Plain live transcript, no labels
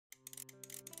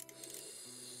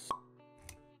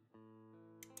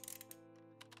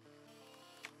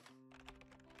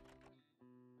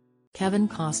Kevin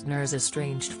Costner's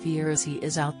estranged fears he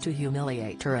is out to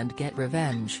humiliate her and get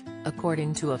revenge,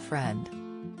 according to a friend.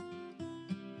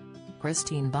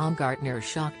 Christine Baumgartner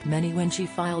shocked many when she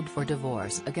filed for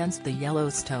divorce against the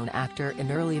Yellowstone actor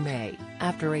in early May,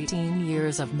 after 18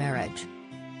 years of marriage.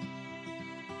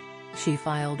 She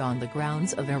filed on the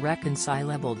grounds of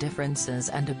irreconcilable differences,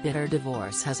 and a bitter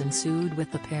divorce has ensued,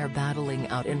 with the pair battling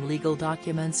out in legal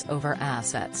documents over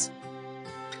assets.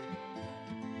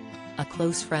 A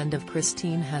close friend of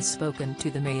Christine has spoken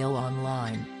to the Mail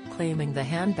Online, claiming the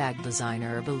handbag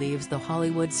designer believes the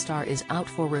Hollywood star is out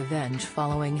for revenge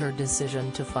following her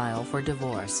decision to file for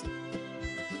divorce.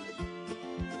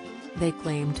 They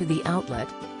claim to the outlet,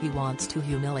 "He wants to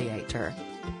humiliate her.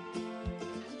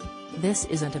 This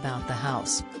isn't about the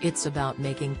house, it's about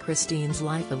making Christine's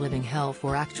life a living hell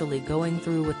for actually going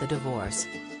through with the divorce."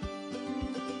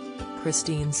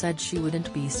 Christine said she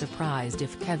wouldn't be surprised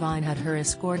if Kevin had her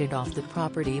escorted off the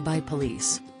property by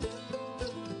police.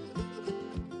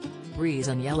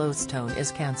 Reason Yellowstone is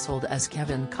cancelled as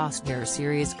Kevin Costner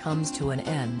series comes to an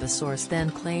end. The source then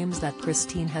claims that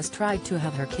Christine has tried to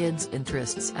have her kids'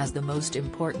 interests as the most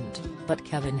important, but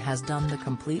Kevin has done the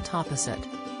complete opposite.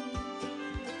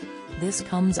 This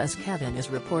comes as Kevin is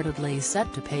reportedly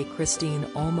set to pay Christine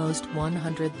almost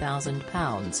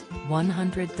 £100,000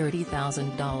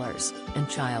 $130,000 in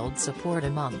child support a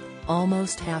month,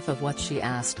 almost half of what she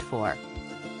asked for.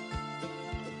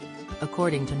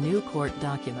 According to new court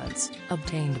documents,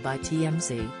 obtained by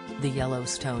TMZ, the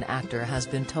Yellowstone actor has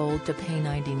been told to pay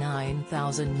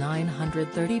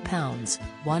 £99,930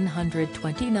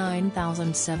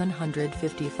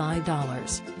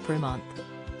 $129,755 per month.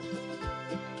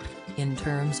 In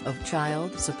terms of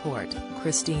child support,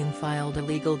 Christine filed a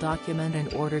legal document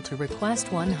in order to request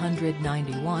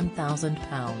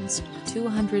 £191,000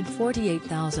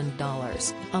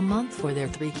 $248,000 a month for their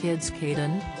three kids: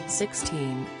 Caden,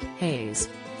 16, Hayes,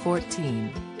 14,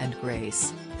 and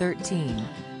Grace, 13.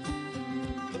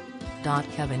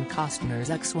 Kevin Costner's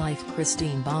ex-wife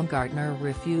Christine Baumgartner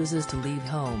refuses to leave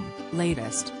home.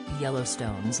 Latest,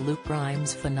 Yellowstone's Luke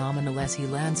Grimes phenomenal as he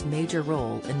lands major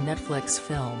role in Netflix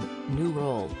film. New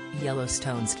role,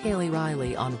 Yellowstone's Kaylee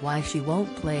Riley on why she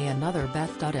won't play another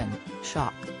Beth Dutton.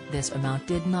 Shock, this amount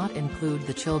did not include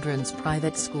the children's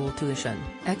private school tuition,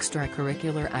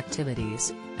 extracurricular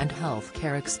activities, and health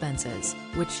care expenses,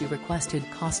 which she requested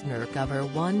Costner cover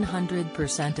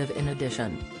 100% of in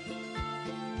addition.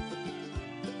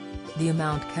 The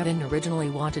amount Kevin originally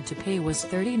wanted to pay was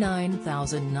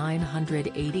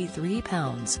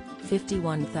 £39,983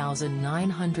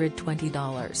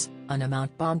 $51,920, an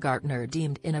amount Baumgartner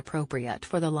deemed inappropriate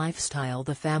for the lifestyle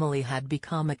the family had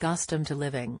become accustomed to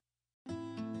living.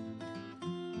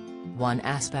 One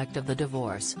aspect of the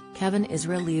divorce Kevin is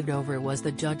relieved over was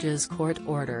the judge's court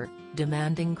order,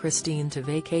 demanding Christine to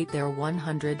vacate their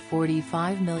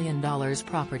 $145 million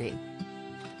property.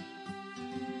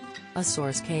 A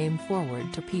source came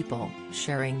forward to People,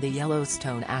 sharing the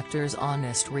Yellowstone actor's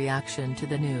honest reaction to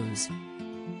the news.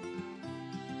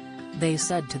 They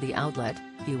said to the outlet,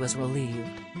 he was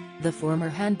relieved. The former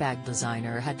handbag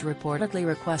designer had reportedly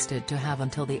requested to have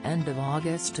until the end of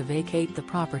August to vacate the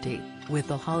property, with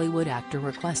the Hollywood actor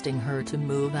requesting her to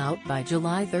move out by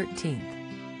July 13.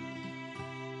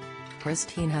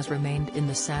 Christine has remained in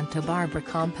the Santa Barbara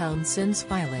compound since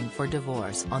filing for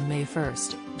divorce on May 1,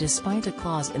 despite a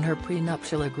clause in her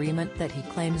prenuptial agreement that he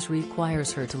claims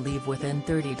requires her to leave within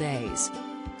 30 days.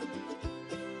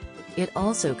 It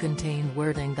also contained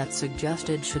wording that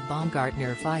suggested should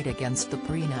Baumgartner fight against the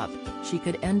prenup, she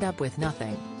could end up with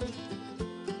nothing.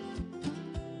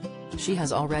 She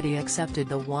has already accepted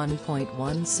the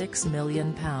 £1.16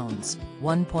 million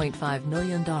 $1.5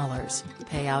 million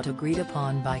payout agreed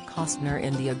upon by Costner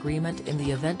in the agreement in the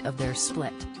event of their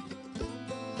split.